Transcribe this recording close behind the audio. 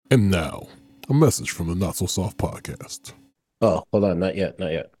And now, a message from the Not So Soft podcast. Oh, hold on. Not yet.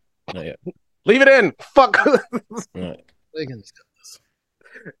 Leave it in. Fuck. All right.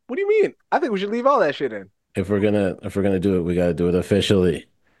 What do you mean? I think we should leave all that shit in. If we're gonna do it, we gotta do it officially.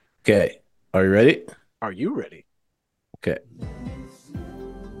 Okay. Are you ready? Are you ready? Okay.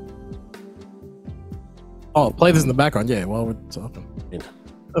 Oh, play this in the background. Yeah, while we're talking. Yeah.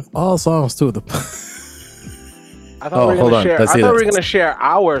 If all songs to the. I thought we were hold gonna on. share. I Let's thought see we that. were gonna share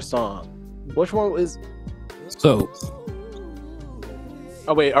our song. Which one is? So,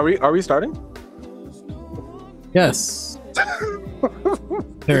 Oh wait, are we starting? yes.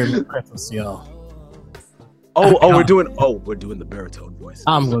 Merry Christmas, y'all. We're doing the baritone voice.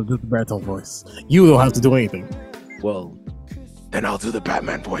 I'm going to do the baritone voice. You don't have to do anything. Well, then I'll do the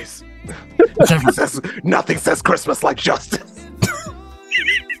Batman voice. Whichever- Nothing says Christmas like justice.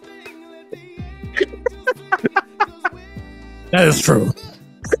 That is true.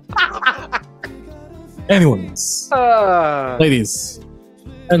 Anyways, ladies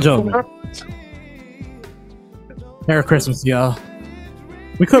and gentlemen, Merry Christmas, y'all.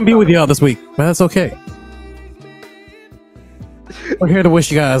 We couldn't be with y'all this week, but that's okay. We're here to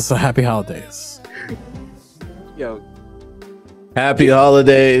wish you guys a happy holidays. Yo, Happy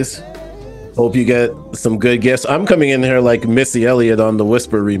holidays. Hope you get some good gifts. I'm coming in here like Missy Elliott on the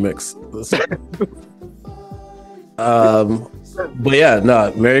Whisper remix. But yeah,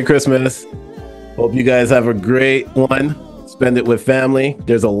 no. Merry Christmas. Hope you guys have a great one. Spend it with family.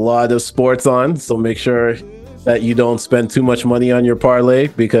 There's a lot of sports on, so make sure that you don't spend too much money on your parlay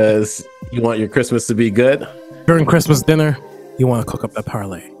because you want your Christmas to be good. During Christmas dinner, you want to cook up that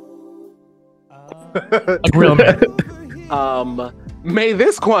parlay. Like real man. May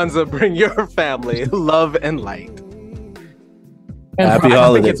this Kwanzaa bring your family love and light. And Happy I think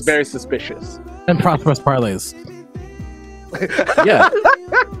holidays. it's very suspicious. and prosperous parlays. Yeah.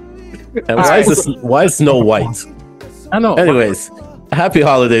 And why is Snow White? I know. Anyways, happy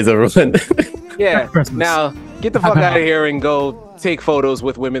holidays, everyone. Yeah. Christmas. Now get the fuck out of here and go take photos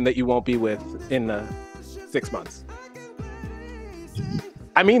with women that you won't be with in 6 months.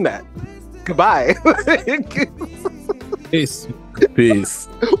 I mean that. Goodbye. Peace. Peace.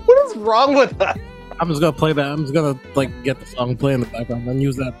 What is wrong with that? I'm just gonna play that. I'm just gonna get the song play in the background and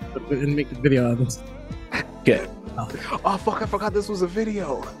use that and make a video out of this. Okay. Oh fuck! I forgot this was a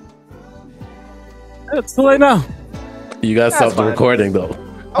video. It's too late now. You gotta That's stop the fine. recording though.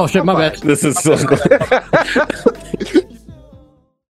 Oh shit, my bad. This is so good.